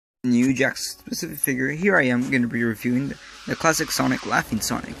New Jakks specific figure. Here I am going to be reviewing the classic Sonic Laughing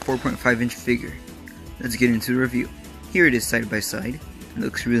Sonic 4.5 inch figure. Let's get into the review. Here it is side by side. It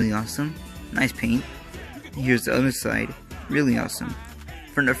looks really awesome. Nice paint. Here's the other side. Really awesome.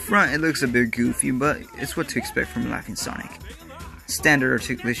 From the front it looks a bit goofy, but it's what to expect from Laughing Sonic. Standard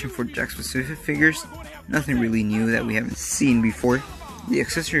articulation for Jakks specific figures. Nothing really new that we haven't seen before. The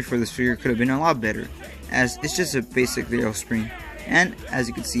accessory for this figure could have been a lot better, as it's just a basic Leo spring. And as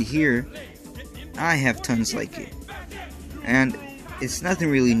you can see here, I have tons like it. And it's nothing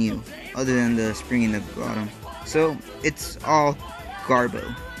really new, other than the spring in the bottom. So it's all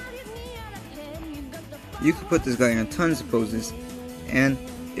garbo. You could put this guy in tons of poses, and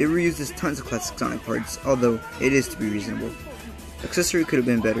it reuses tons of classic Sonic parts, although it is to be reasonable. Accessory could have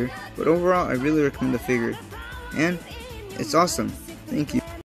been better, but overall I really recommend the figure, and it's awesome. Thank you.